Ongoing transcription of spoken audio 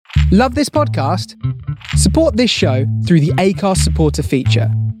Love this podcast? Support this show through the Acast supporter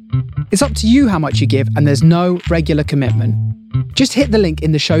feature. It's up to you how much you give, and there's no regular commitment. Just hit the link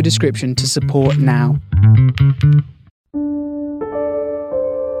in the show description to support now.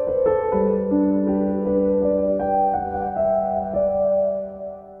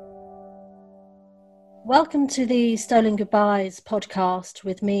 Welcome to the Stolen Goodbyes podcast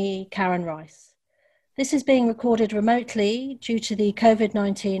with me, Karen Rice. This is being recorded remotely due to the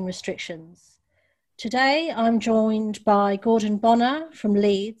COVID-19 restrictions. Today, I'm joined by Gordon Bonner from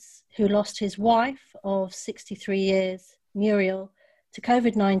Leeds, who lost his wife of 63 years, Muriel, to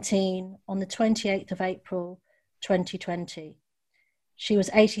COVID-19 on the 28th of April, 2020. She was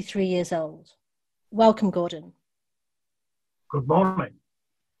 83 years old. Welcome, Gordon. Good morning.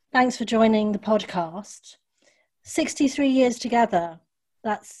 Thanks for joining the podcast. 63 years together,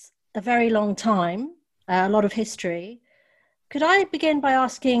 that's a very long time, a lot of history. Could I begin by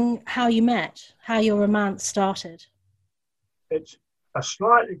asking how you met, how your romance started? It's a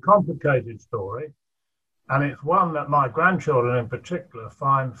slightly complicated story, and it's one that my grandchildren in particular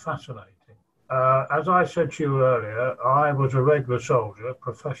find fascinating. As I said to you earlier, I was a regular soldier,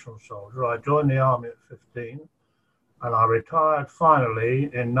 professional soldier. I joined the army at 15, and I retired finally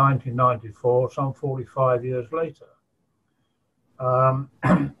in 1994, some 45 years later.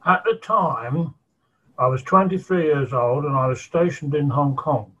 At the time, I was 23 years old and I was stationed in Hong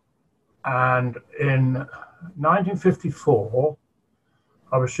Kong. And in 1954,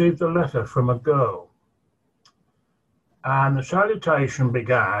 I received a letter from a girl. And the salutation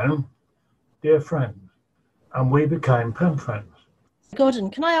began, "Dear friend," and we became pen friends.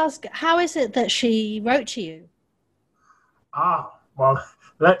 Gordon, can I ask, how is it that she wrote to you? Well,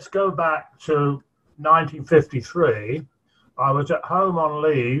 let's go back to 1953. I was at home on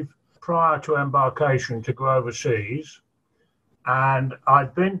leave prior to embarkation to go overseas, and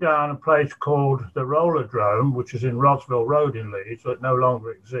I'd been down a place called the Rollerdrome, which is in Rodsville Road in Leeds, so it no longer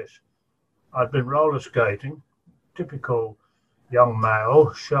exists. I'd been roller skating, typical young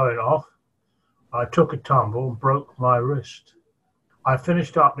male, showing off. I took a tumble and broke my wrist. I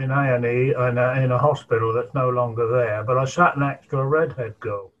finished up in A&E in a hospital that's no longer there, but I sat next to a redhead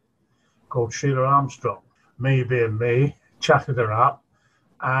girl called Sheila Armstrong. Me being me, chatted her up,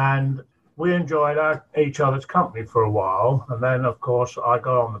 and we enjoyed each other's company for a while. And then, of course, I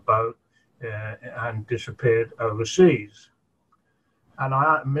got on the boat and disappeared overseas. And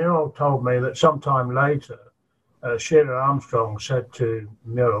Muriel told me that sometime later, Sheila Armstrong said to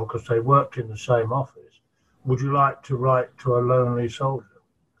Muriel, because they worked in the same office, "Would you like to write to a lonely soldier?"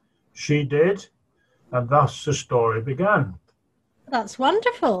 She did, and thus the story began. That's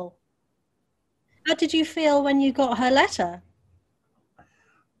wonderful. How did you feel when you got her letter?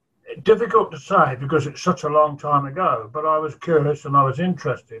 Difficult to say because it's such a long time ago, but I was curious and I was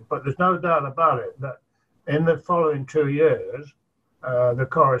interested. But there's no doubt about it that in the following 2 years, the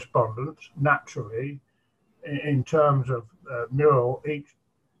correspondence, naturally, in terms of Muriel each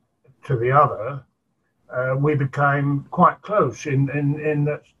to the other, we became quite close in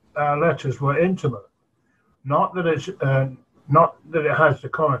that our letters were intimate. Not that it has the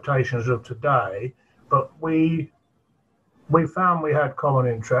connotations of today, but we found we had common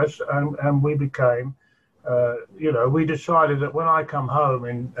interests, and we became, we decided that when I come home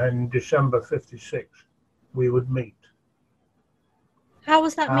in December 56, we would meet. How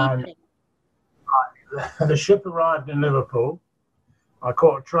was that meeting? The ship arrived in Liverpool. I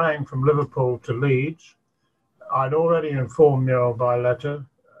caught a train from Liverpool to Leeds. I'd already informed Muriel by letter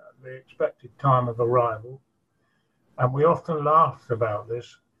the expected time of arrival, and we often laughed about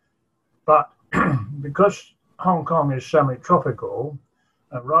this. But because Hong Kong is semi-tropical,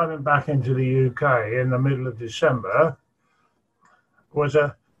 arriving back into the UK in the middle of December was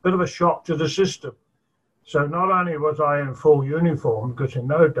a bit of a shock to the system. So not only was I in full uniform, because in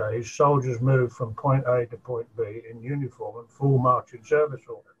those days soldiers moved from point A to point B in uniform and full marching service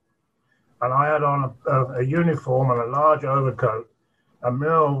order, and I had on a uniform and a large overcoat, and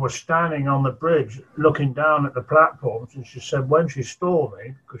Muriel was standing on the bridge looking down at the platforms, and she said when she saw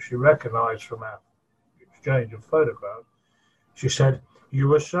me, because she recognised from our exchange of photographs, she said, "You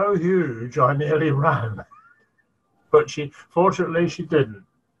were so huge, I nearly ran." But fortunately she didn't.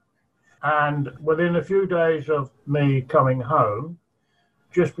 And within a few days of me coming home,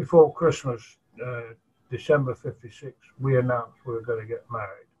 just before Christmas, December 56, we announced we were going to get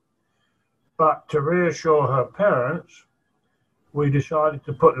married. But to reassure her parents, we decided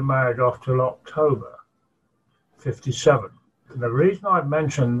to put the marriage off till October 57. And the reason I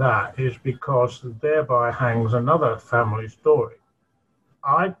mention that is because thereby hangs another family story.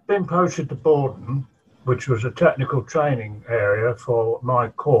 I'd been posted to Borden which was a technical training area for my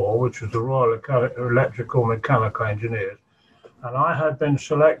corps, which was the Royal Electrical Mechanical Engineers. And I had been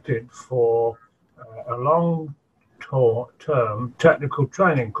selected for a long-term technical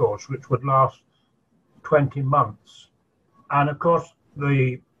training course, which would last 20 months. And of course,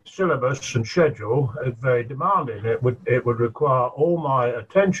 the syllabus and schedule is very demanding. It would require all my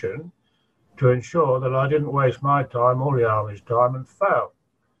attention to ensure that I didn't waste my time or the Army's time and fail.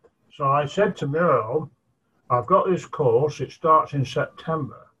 So I said to Muriel, I've got this course, it starts in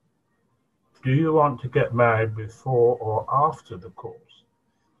September. Do you want to get married before or after the course?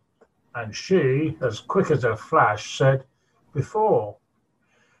 And she, as quick as a flash, said, before.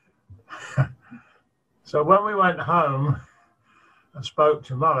 So when we went home and spoke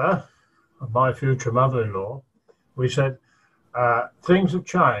to Mother, my future mother-in-law, we said, things have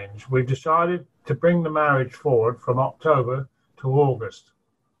changed. We've decided to bring the marriage forward from October to August.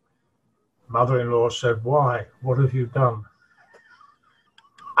 Mother-in-law said, why? What have you done?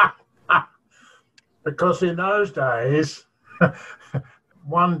 Because in those days,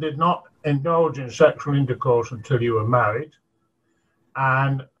 one did not indulge in sexual intercourse until you were married.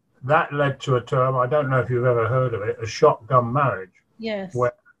 And that led to a term, I don't know if you've ever heard of it, a shotgun marriage. Yes.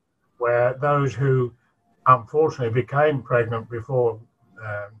 Where those who unfortunately became pregnant before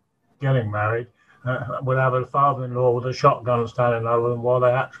getting married would have a father-in-law with a shotgun standing over them while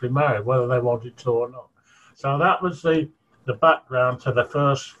they actually married, whether they wanted to or not. So that was the background to the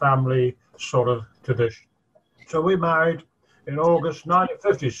first family sort of tradition. So we married in August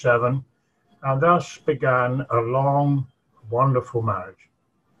 1957, and thus began a long, wonderful marriage.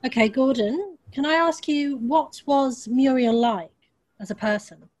 Okay, Gordon, can I ask you, what was Muriel like as a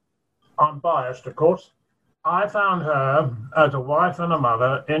person? I'm biased, of course. I found her, as a wife and a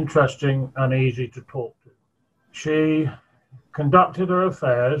mother, interesting and easy to talk to. She conducted her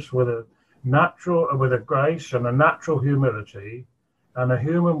affairs with a grace and a natural humility and a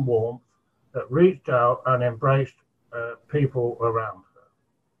human warmth that reached out and embraced people around her.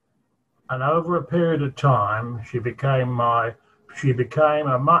 And over a period of time, she became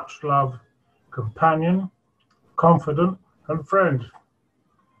a much-loved companion, confidant, and friend.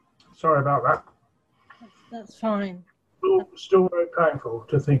 Sorry about that. That's fine. Still very painful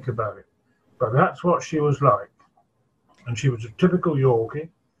to think about it. But that's what she was like. And she was a typical Yorkie.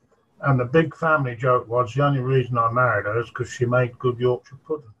 And the big family joke was the only reason I married her is because she made good Yorkshire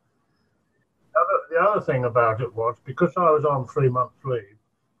pudding. The other thing about it was, because I was on 3 months leave,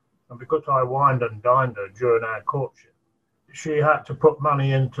 and because I wined and dined her during our courtship, she had to put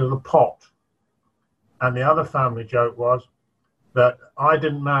money into the pot. And the other family joke was that I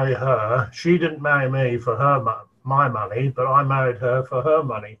didn't marry her, she didn't marry me for my money, but I married her for her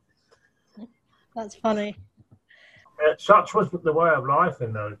money. That's funny. Such was the way of life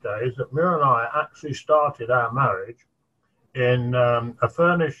in those days that Muriel and I actually started our marriage in a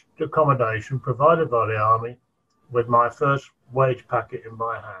furnished accommodation provided by the Army with my first wage packet in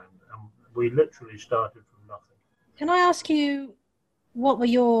my hand. And we literally started from nothing. Can I ask you, what were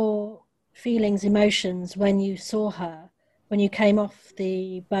your feelings, emotions when you saw her, when you came off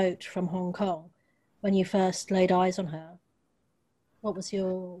the boat from Hong Kong, when you first laid eyes on her? What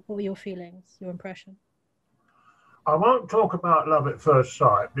were your feelings, your impression? I won't talk about love at first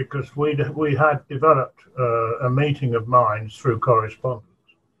sight because we had developed a meeting of minds through correspondence.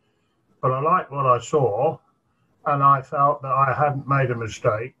 But I liked what I saw, and I felt that I hadn't made a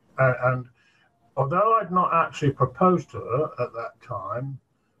mistake. And although I'd not actually proposed to her at that time,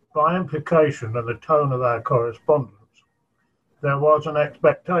 by implication and the tone of our correspondence, there was an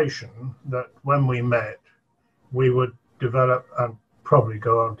expectation that when we met, we would develop and probably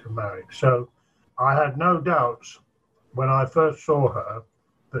go on to marry. So I had no doubts when I first saw her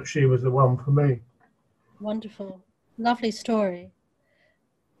that she was the one for me. Wonderful. Lovely story.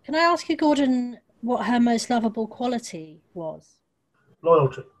 Can I ask you, Gordon, what her most lovable quality was?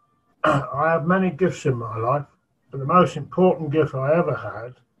 Loyalty. I have many gifts in my life, but the most important gift I ever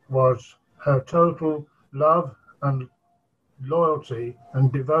had was her total love and loyalty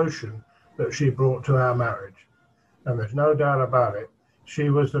and devotion that she brought to our marriage. And there's no doubt about it. She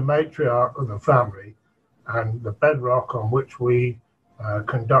was the matriarch of the family and the bedrock on which we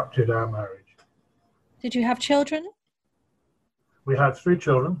conducted our marriage. Did you have children? We had 3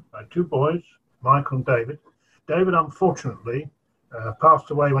 children, 2 boys, Michael and David. David, unfortunately,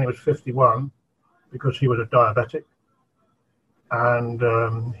 passed away when he was 51 because he was a diabetic,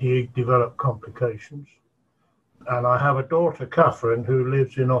 and he developed complications. And I have a daughter, Catherine, who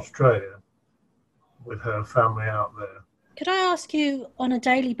lives in Australia with her family out there. Could I ask you, on a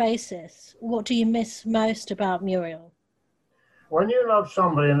daily basis, what do you miss most about Muriel? When you love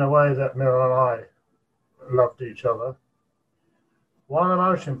somebody in the way that Muriel and I loved each other. One of the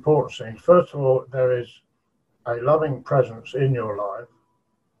most important things, first of all, there is a loving presence in your life.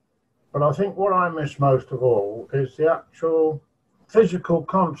 But I think what I miss most of all is the actual physical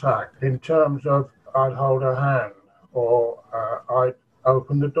contact, in terms of I'd hold her hand, or I'd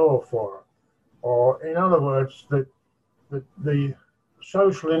open the door for her, or in other words, the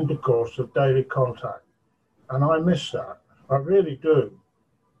social intercourse of daily contact. And I miss that. I really do.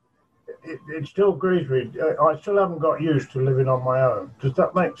 It still grieves me. I still haven't got used to living on my own. Does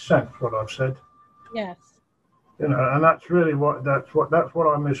that make sense, what I've said? Yes. You know, and that's really what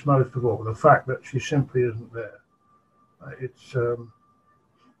I miss most of all, the fact that she simply isn't there. It's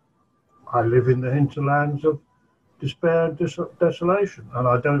I live in the hinterlands of despair and desolation, and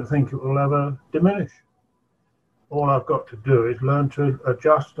I don't think it will ever diminish. All I've got to do is learn to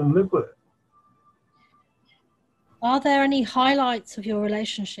adjust and live with it. Are there any highlights of your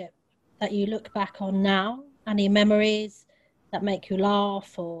relationship that you look back on now? Any memories that make you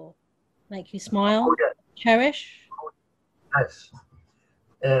laugh or make you smile? Oh, yeah. Cherish? Yes.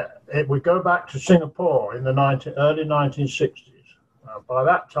 We go back to Singapore in the early 1960s. By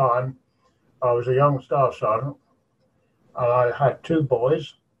that time, I was a young staff sergeant, and I had two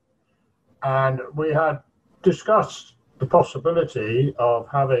boys, and we had discussed the possibility of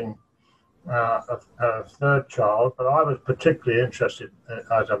having a third child, but I was particularly interested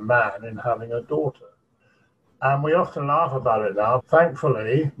as a man in having a daughter. And we often laugh about it now.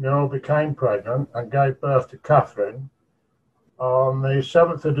 Thankfully, Muriel became pregnant and gave birth to Catherine on the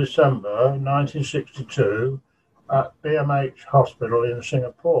 7th of December 1962 at BMH Hospital in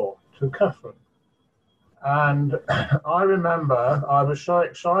Singapore to Catherine. And I remember I was so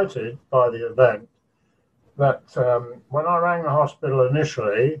excited by the event that when I rang the hospital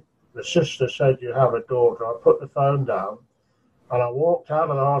initially, the sister said, "You have a daughter." I put the phone down and I walked out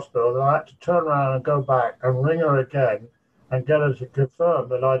of the hospital, and I had to turn around and go back and ring her again and get her to confirm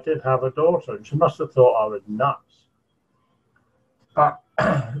that I did have a daughter. And she must have thought I was nuts. But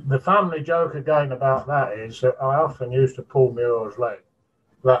the family joke again about that is that I often used to pull Muriel's leg,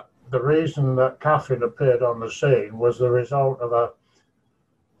 that the reason that Catherine appeared on the scene was the result of a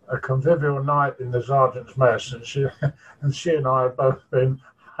convivial night in the sergeant's mess, and she and I had both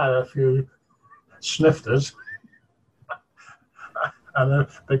had a few snifters, and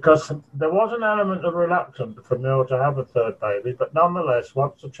because there was an element of reluctance for Muriel to have a third baby, but nonetheless,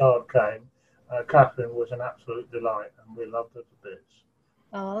 once the child came, Catherine was an absolute delight, and we loved her to bits.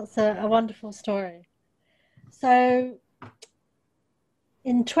 Oh, that's a wonderful story. So,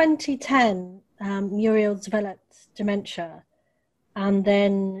 in 2010, Muriel developed dementia, and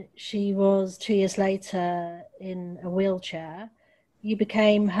then she was 2 years later in a wheelchair. You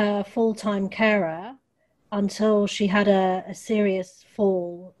became her full-time carer until she had a serious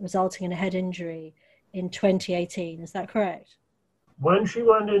fall resulting in a head injury in 2018. Is that correct? When she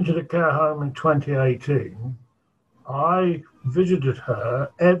went into the care home in 2018, I visited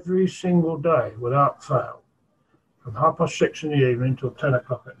her every single day without fail, from 6:30 in the evening till 10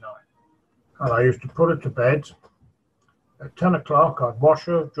 o'clock at night. And I used to put her to bed. At 10 o'clock, I'd wash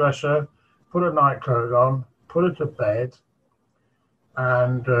her, dress her, put her night clothes on, put her to bed,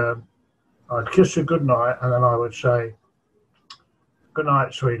 and I'd kiss her goodnight, and then I would say, "Good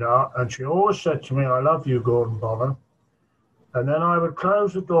night, sweetheart." And she always said to me, "I love you, Gordon Bonner." And then I would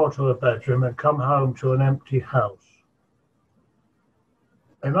close the door to the bedroom and come home to an empty house.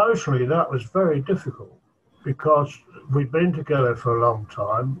 Emotionally, that was very difficult because we'd been together for a long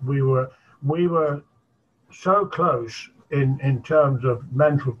time. We were so close in terms of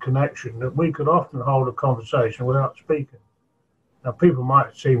mental connection that we could often hold a conversation without speaking. Now, people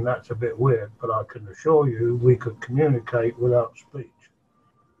might seem that's a bit weird, but I can assure you we could communicate without speech.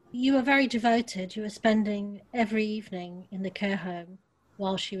 You were very devoted. You were spending every evening in the care home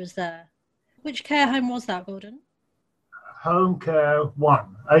while she was there. Which care home was that, Gordon? Home Care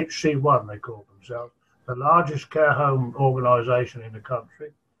 1, HC1 they call themselves, the largest care home organisation in the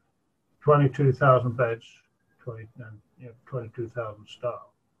country, 22,000 beds, 22,000 staff.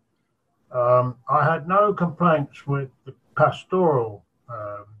 I had no complaints with the pastoral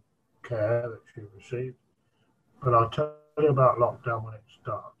care that she received, but I'll tell you about lockdown when it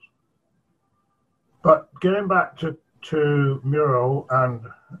starts. But getting back to Muriel and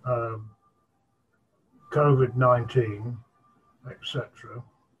COVID-19, etc.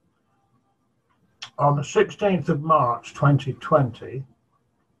 On the 16th of March 2020,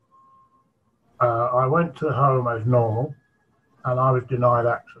 I went to the home as normal, and I was denied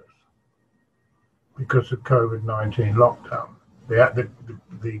access because of COVID-19 lockdown.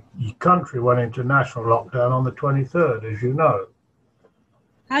 The country went into national lockdown on the 23rd, as you know.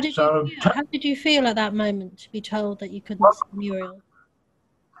 How did you feel at that moment to be told that you couldn't see Muriel?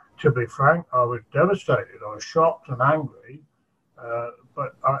 To be frank, I was devastated. I was shocked and angry.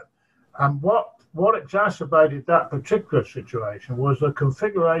 And what exacerbated that particular situation was the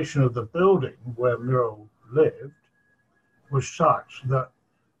configuration of the building where Muriel lived was such that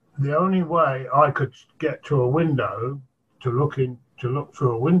the only way I could get to a window to look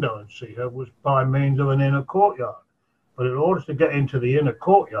through a window and see her was by means of an inner courtyard. But in order to get into the inner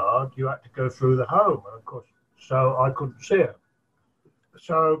courtyard, you had to go through the home, and of course, so I couldn't see her.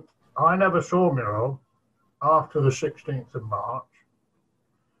 So I never saw Muriel after the 16th of March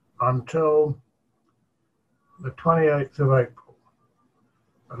until the 28th of April.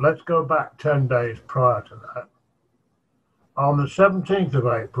 And let's go back 10 days prior to that. On the 17th of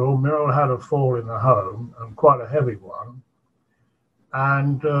April, Muriel had a fall in the home, and quite a heavy one.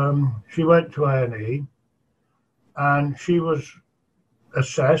 And she went to A&E, and she was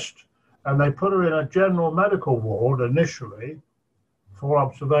assessed, and they put her in a general medical ward initially for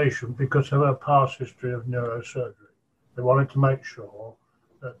observation because of her past history of neurosurgery. They wanted to make sure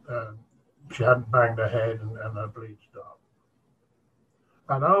that she hadn't banged her head and her bleed stopped.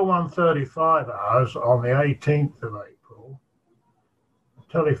 At 01:35 hours on the 18th of April, the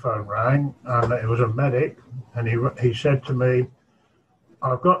telephone rang, and it was a medic, and he said to me,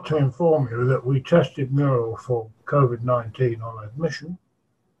 "I've got to inform you that we tested Muriel for COVID-19 on admission.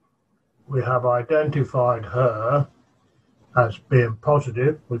 We have identified her as being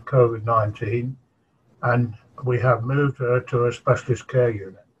positive with COVID-19, and we have moved her to a specialist care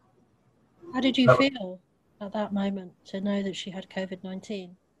unit." How did you feel at that moment to know that she had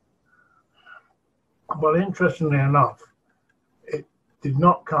COVID-19? Well, interestingly enough, it did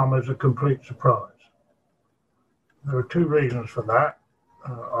not come as a complete surprise. There were two reasons for that.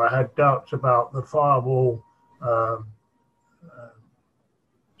 I had doubts about the firewall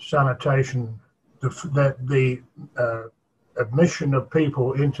sanitation, the admission of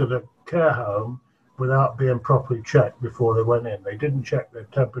people into the care home without being properly checked before they went in. They didn't check their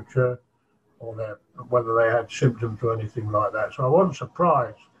temperature or whether they had symptoms or anything like that. So I wasn't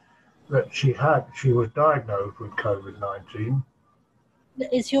surprised that she was diagnosed with COVID-19.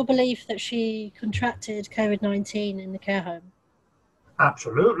 Is your belief that she contracted COVID-19 in the care home?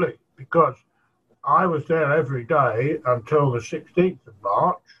 Absolutely, because I was there every day until the 16th of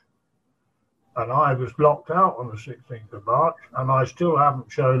March, and I was locked out on the 16th of March, and I still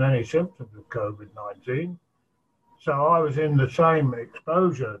haven't shown any symptoms of COVID-19. So I was in the same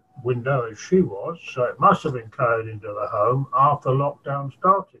exposure window as she was, so it must have been carried into the home after lockdown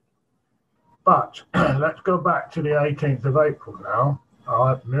started. But let's go back to the 18th of April now.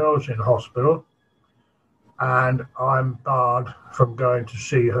 Muriel's in hospital, and I'm barred from going to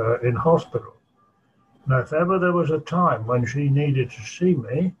see her in hospital. Now, if ever there was a time when she needed to see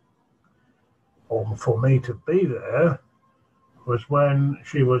me, or for me to be there, was when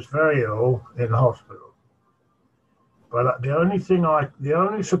she was very ill in hospital. But the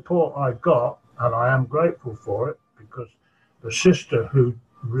only support I got, and I am grateful for it, because the sister who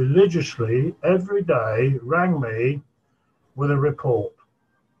religiously every day rang me with a report.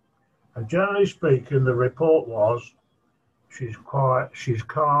 And generally speaking, the report was, she's quiet, she's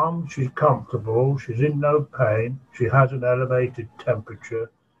calm, she's comfortable, she's in no pain, she has an elevated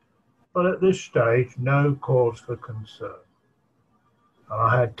temperature, but at this stage, no cause for concern. And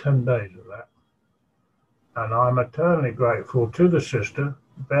I had 10 days of that. And I'm eternally grateful to the sister,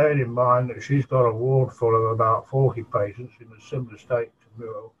 bearing in mind that she's got a ward full of about 40 patients in a similar state to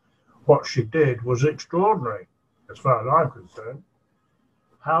Muriel. What she did was extraordinary, as far as I'm concerned.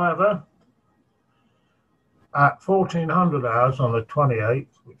 However, at 1400 hours on the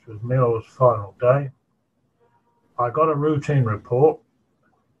 28th, which was Muriel's final day, I got a routine report,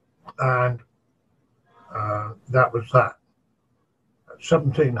 and that was that. At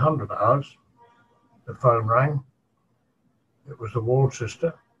 1700 hours, the phone rang. It was the ward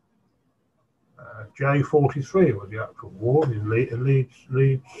sister. J43 was the actual ward in Leeds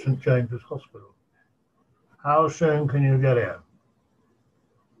St James's Hospital. "How soon can you get here?"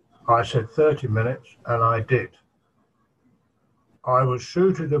 I said 30 minutes, and I did. I was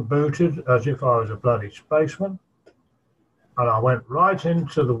suited and booted as if I was a bloody spaceman, and I went right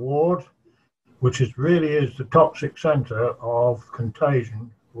into the ward, which really is the toxic centre of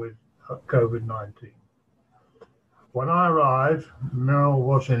contagion with COVID-19. When I arrived, Muriel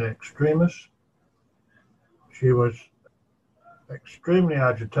was in extremis. She was extremely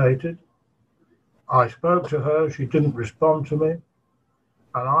agitated. I spoke to her, she didn't respond to me,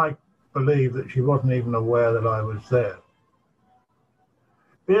 and I believe that she wasn't even aware that I was there.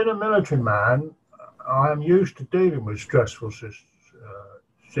 Being a military man, I am used to dealing with stressful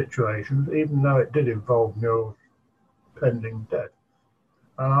situations, even though it did involve Muriel's pending death.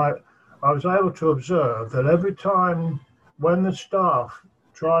 And I was able to observe that every time when the staff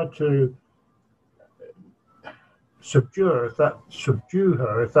tried to subdue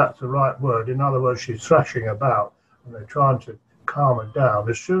her, if that's the right word, in other words, she's thrashing about and they're trying to calm her down,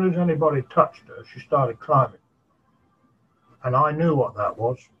 as soon as anybody touched her, she started climbing. And I knew what that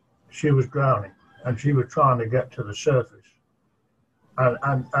was. She was drowning and she was trying to get to the surface.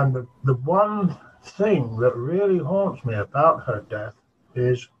 And the one thing that really haunts me about her death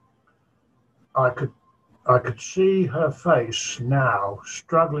is I could see her face now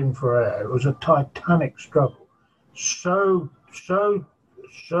struggling for air. It was a titanic struggle. So strong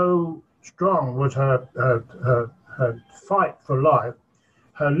was her fight for life.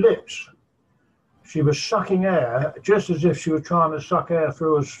 Her lips, she was sucking air just as if she was trying to suck air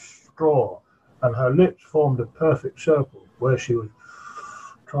through a straw, and her lips formed a perfect circle where she was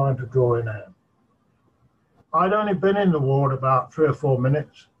trying to draw in air. I'd only been in the ward about 3 or 4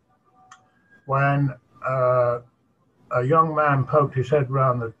 minutes when a young man poked his head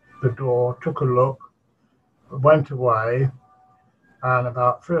round the door, took a look, went away, and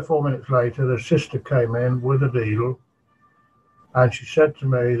about 3 or 4 minutes later the sister came in with a needle, and she said to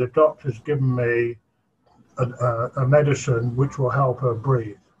me, "The doctor's given me a medicine which will help her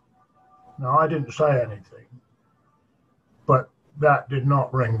breathe." Now, I didn't say anything, but that did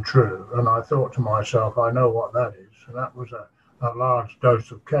not ring true, and I thought to myself, I know what that is, and that was a large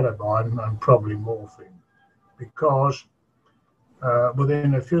dose of ketamine and probably morphine, because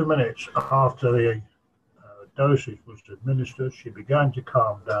within a few minutes after the dosage was administered, she began to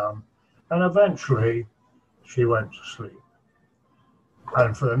calm down, and eventually she went to sleep.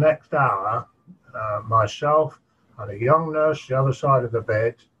 And for the next hour, myself and a young nurse the other side of the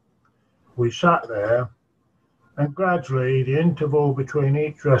bed, we sat there, and gradually the interval between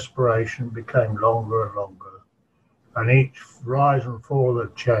each respiration became longer and longer, and each rise and fall of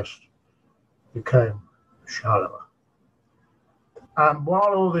the chest became shallower. And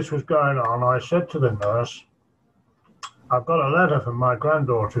while all this was going on, I said to the nurse, "I've got a letter from my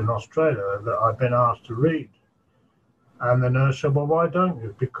granddaughter in Australia that I've been asked to read." And the nurse said, "Well, why don't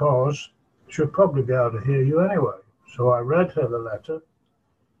you? Because she'll probably be able to hear you anyway." So I read her the letter,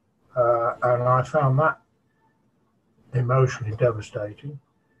 and I found that emotionally devastating,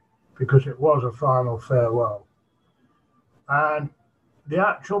 because it was a final farewell. And the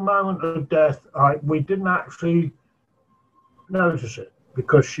actual moment of death, we didn't actually notice it,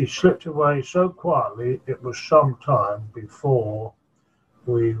 because she slipped away so quietly. It was some time before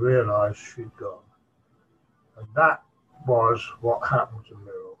we realized she'd gone. And that was what happened to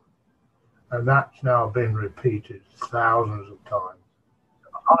Muriel. And that's now been repeated thousands of times.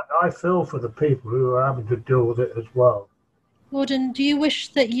 I feel for the people who are having to deal with it as well. Gordon, do you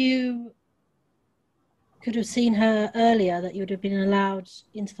wish that you could have seen her earlier, that you would have been allowed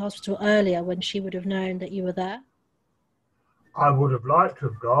into the hospital earlier when she would have known that you were there? I would have liked to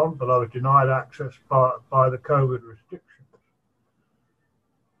have gone, but I was denied access by the COVID restrictions.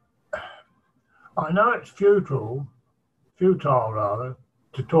 I know it's futile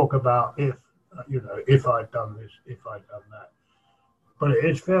to talk about if I'd done this, if I'd done that. But it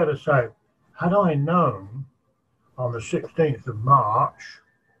is fair to say, had I known on the 16th of March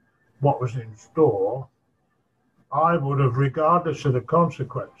what was in store, I would have, regardless of the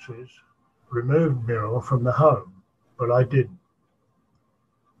consequences, removed Muriel from the home, but I didn't.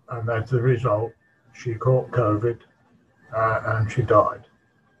 And as a result, she caught COVID and she died.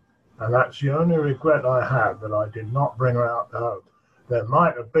 And that's the only regret I have, that I did not bring her out the home. There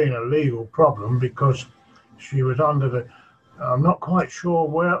might have been a legal problem because she was under I'm not quite sure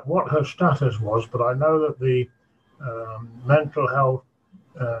what her status was, but I know that the Mental Health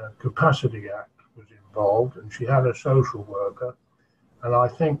Capacity Act was involved, and she had a social worker. And I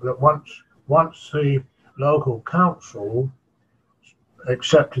think that once the local council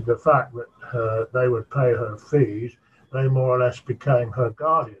accepted the fact that they would pay her fees, they more or less became her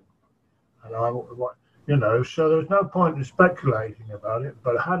guardian. And so there's no point in speculating about it.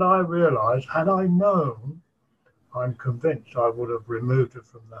 But had I known, I'm convinced I would have removed her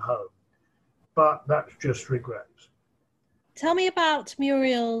from the home. But that's just regrets. Tell me about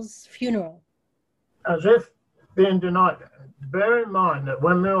Muriel's funeral. As if being denied. Bear in mind that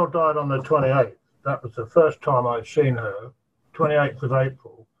when Muriel died on the 28th, that was the first time I'd seen her, 28th of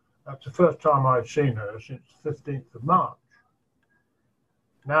April. That's the first time I'd seen her since the 15th of March.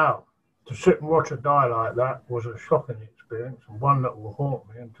 Now, to sit and watch her die like that was a shocking experience, and one that will haunt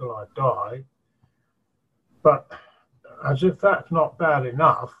me until I die. But as if that's not bad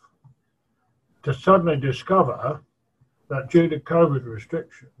enough, to suddenly discover that due to COVID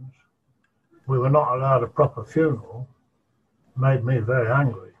restrictions, we were not allowed a proper funeral made me very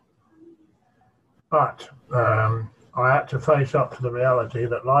angry. But I had to face up to the reality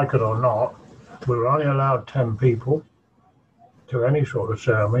that, like it or not, we were only allowed 10 people to any sort of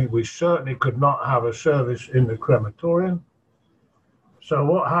ceremony. We certainly could not have a service in the crematorium. So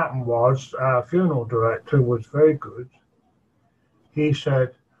what happened was, our funeral director was very good. He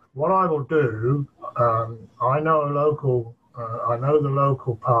said, what I will do, I know the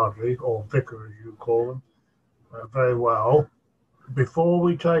local padre, or vicar as you call them, very well. Before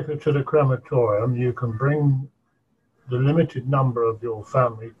we take her to the crematorium, you can bring the limited number of your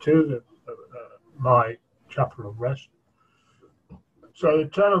family to my chapel of rest. So the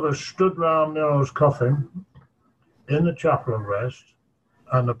 10 of us stood round Muriel's coffin in the chapel of rest,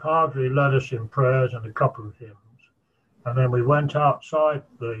 and the padre led us in prayers and a couple of hymns. And then we went outside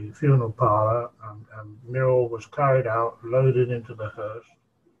the funeral parlour, and Muriel was carried out, loaded into the hearse.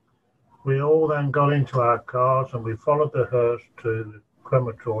 We all then got into our cars and we followed the hearse to the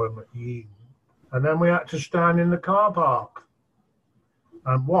crematorium at Yeadon. And then we had to stand in the car park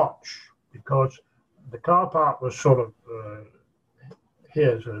and watch, because the car park was sort of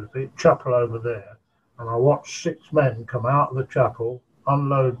here's the chapel over there. And I watched 6 men come out of the chapel,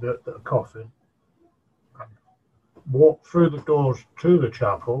 unload the coffin, walked through the doors to the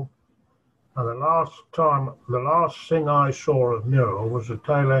chapel, and the last thing I saw of Muriel was the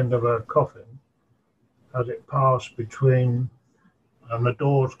tail end of her coffin as it passed between, and the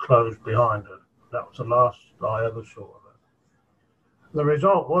doors closed behind her. That was the last I ever saw of her. The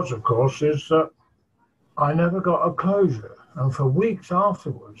result was, of course, is that I never got a closure, and for weeks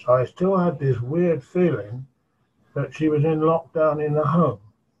afterwards I still had this weird feeling that she was in lockdown in the home.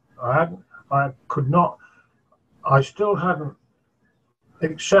 I still hadn't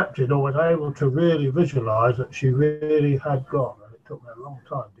accepted or was able to really visualize that she really had gone, and it took me a long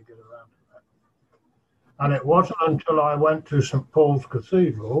time to get around to that. And it wasn't until I went to St. Paul's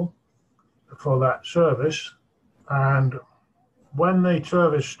Cathedral for that service, and when the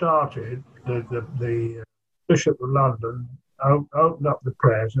service started, the Bishop of London opened up the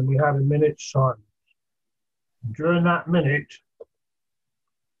prayers, and we had a minute's silence. During that minute,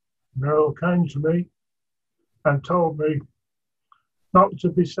 Muriel came to me and told me not to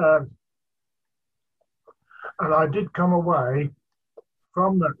be sad. And I did come away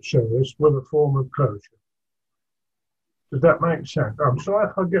from that service with a form of closure. Does that make sense? I'm sorry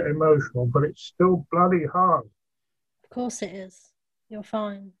if I get emotional, but it's still bloody hard. Of course it is. You're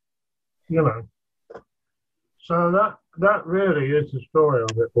fine. You know. So that really is the story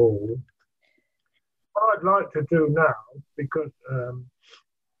of it all. What I'd like to do now, because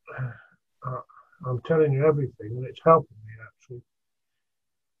I'm telling you everything, and it's helping me actually.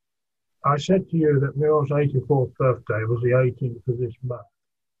 I said to you that Muriel's 84th birthday was the 18th of this month.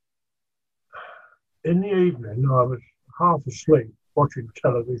 In the evening, I was half asleep watching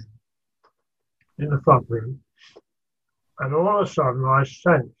television in the front room, and all of a sudden I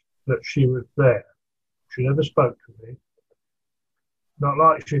sensed that she was there. She never spoke to me, not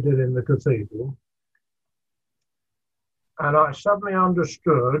like she did in the cathedral. And I suddenly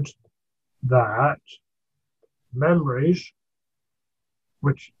understood that memories,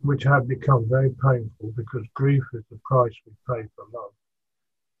 which had become very painful, because grief is the price we pay for love,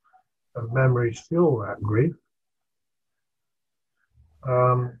 and memories fuel that grief.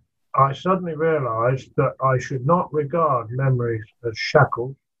 I suddenly realized that I should not regard memories as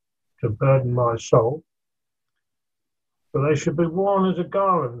shackles to burden my soul, but they should be worn as a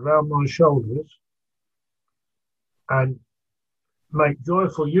garland round my shoulders, and make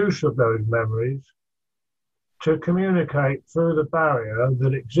joyful use of those memories to communicate through the barrier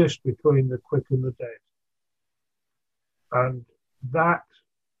that exists between the quick and the dead. And that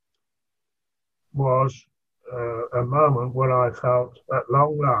was a moment when I felt, at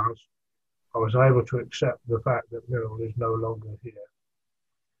long last, I was able to accept the fact that Muriel is no longer here.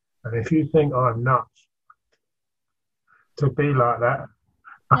 And if you think I'm nuts to be like that...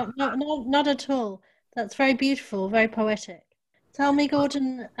 No, not at all. That's very beautiful, very poetic. Tell me,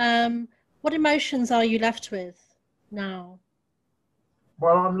 Gordon, what emotions are you left with now?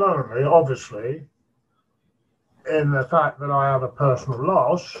 Well, I'm lonely, obviously, in the fact that I have a personal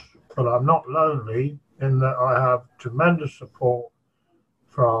loss, but I'm not lonely in that I have tremendous support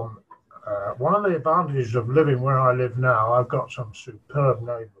from one of the advantages of living where I live now. I've got some superb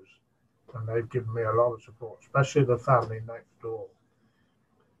neighbours, and they've given me a lot of support, especially the family next door.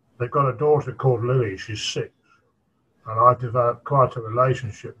 They've got a daughter called Lily. She's 6. And I've developed quite a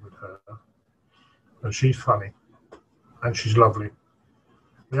relationship with her. And she's funny. And she's lovely.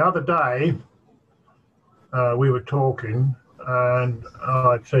 The other day, we were talking, and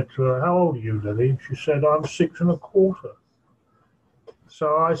I said to her, "How old are you, Lily?" She said, "I'm 6 1/4."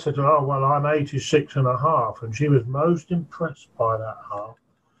 So I said, "Oh, well, I'm 86 1/2." And she was most impressed by that half.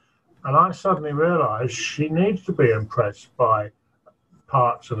 And I suddenly realized she needs to be impressed by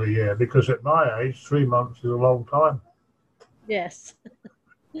parts of a year, because at my age, 3 months is a long time. Yes.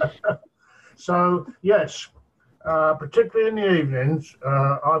 So, yes, particularly in the evenings,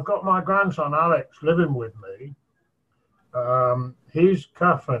 I've got my grandson, Alex, living with me. He's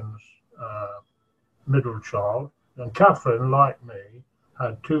Catherine's middle child. And Catherine, like me,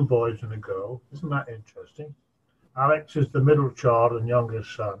 had 2 boys and a girl. Isn't that interesting? Alex is the middle child and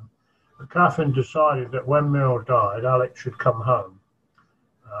youngest son. But Catherine decided that when Muriel died, Alex should come home.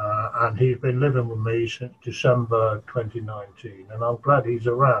 And he's been living with me since December 2019, and I'm glad he's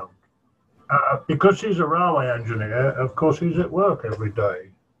around. Because he's a railway engineer, of course, he's at work every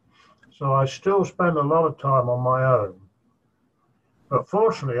day. So I still spend a lot of time on my own. But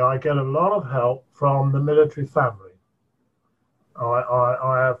fortunately, I get a lot of help from the military family.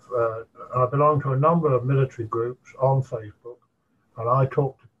 I belong to a number of military groups on Facebook, and I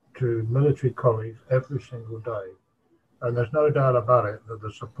talk to military colleagues every single day. And there's no doubt about it that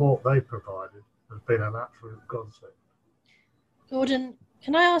the support they provided has been an absolute godsend. Gordon,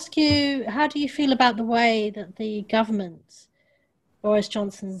 can I ask you, how do you feel about the way that the government, Boris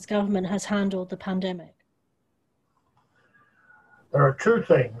Johnson's government, has handled the pandemic? There are 2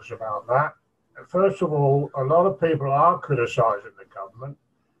 things about that. First of all, a lot of people are criticising the government,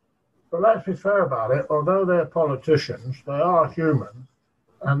 but let's be fair about it. Although they're politicians, they are human,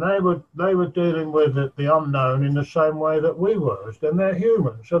 and they were dealing with the unknown in the same way that we were. Then they're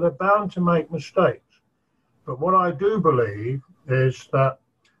human, so they're bound to make mistakes. But what I do believe is that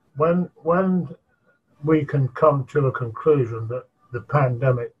when we can come to a conclusion that the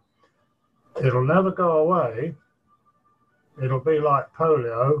pandemic, it'll never go away. It'll be like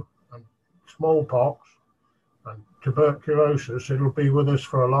polio and smallpox and tuberculosis. It'll be with us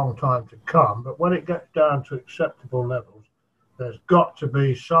for a long time to come. But when it gets down to acceptable levels, there's got to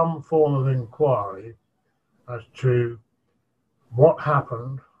be some form of inquiry as to what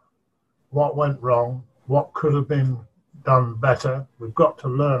happened, what went wrong, what could have been done better. We've got to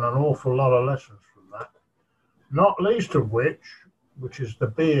learn an awful lot of lessons from that. Not least of which is the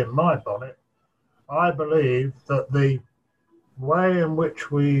bee in my bonnet, I believe that the way in which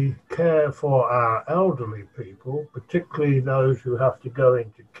we care for our elderly people, particularly those who have to go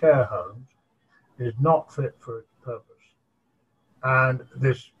into care homes, is not fit for its purpose. And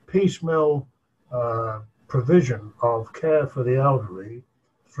this piecemeal provision of care for the elderly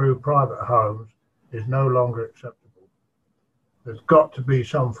through private homes is no longer acceptable. There's got to be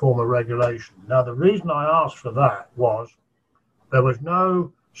some form of regulation. Now, the reason I asked for that was there was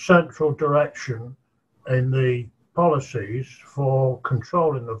no central direction in the policies for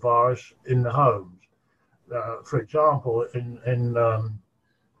controlling the virus in the homes. For example, in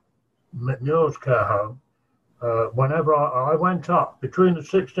Muir's care home, whenever I went up, between the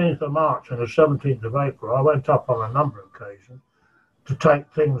 16th of March and the 17th of April, I went up on a number of occasions to take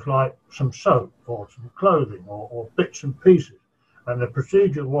things like some soap or some clothing or bits and pieces. And the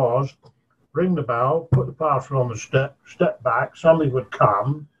procedure was ring the bell, put the parcel on the step back, somebody would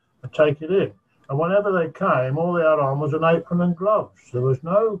come and take it in. And whenever they came, all they had on was an apron and gloves. There was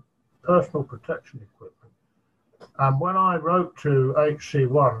no personal protection equipment. And when I wrote to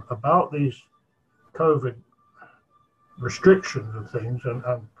HC1 about these COVID restrictions and things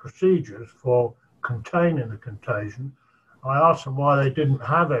and procedures for containing the contagion, I asked them why they didn't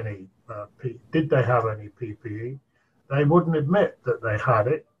have any, did they have any PPE? They wouldn't admit that they had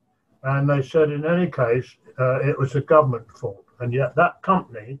it. And they said in any case, it was the government fault. And yet that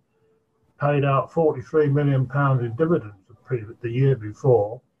company paid out £43 million in dividends the year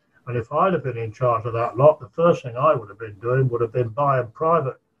before. And if I'd have been in charge of that lot, the first thing I would have been doing would have been buying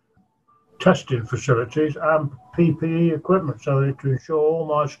private testing facilities and PPE equipment so that to ensure all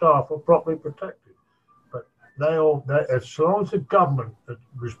my staff were properly protected. But as long as the government had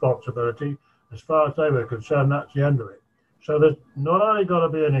responsibility, as far as they were concerned, that's the end of it. So there's not only got to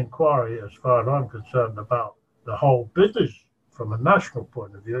be an inquiry, as far as I'm concerned, about the whole business from a national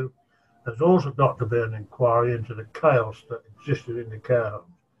point of view, there's also got to be an inquiry into the chaos that existed in the care homes.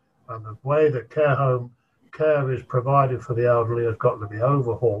 And the way that care is provided for the elderly has got to be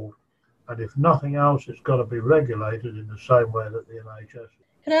overhauled. And if nothing else, it's got to be regulated in the same way that the NHS is.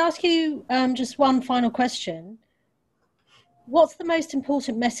 Can I ask you just one final question? What's the most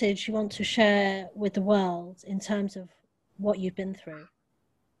important message you want to share with the world in terms of what you've been through?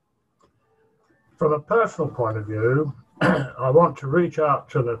 From a personal point of view, I want to reach out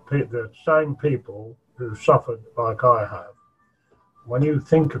to the same people who suffered like I have. When you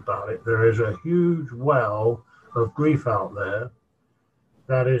think about it, there is a huge well of grief out there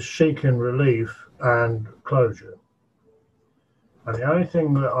that is seeking relief and closure. And the only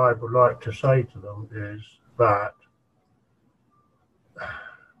thing that I would like to say to them is that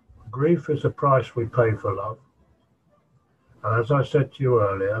grief is the price we pay for love. And as I said to you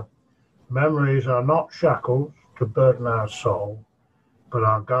earlier, memories are not shackles to burden our soul, but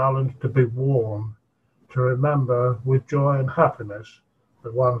are garlands to be worn to remember with joy and happiness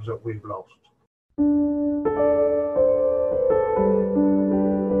the ones that we've lost.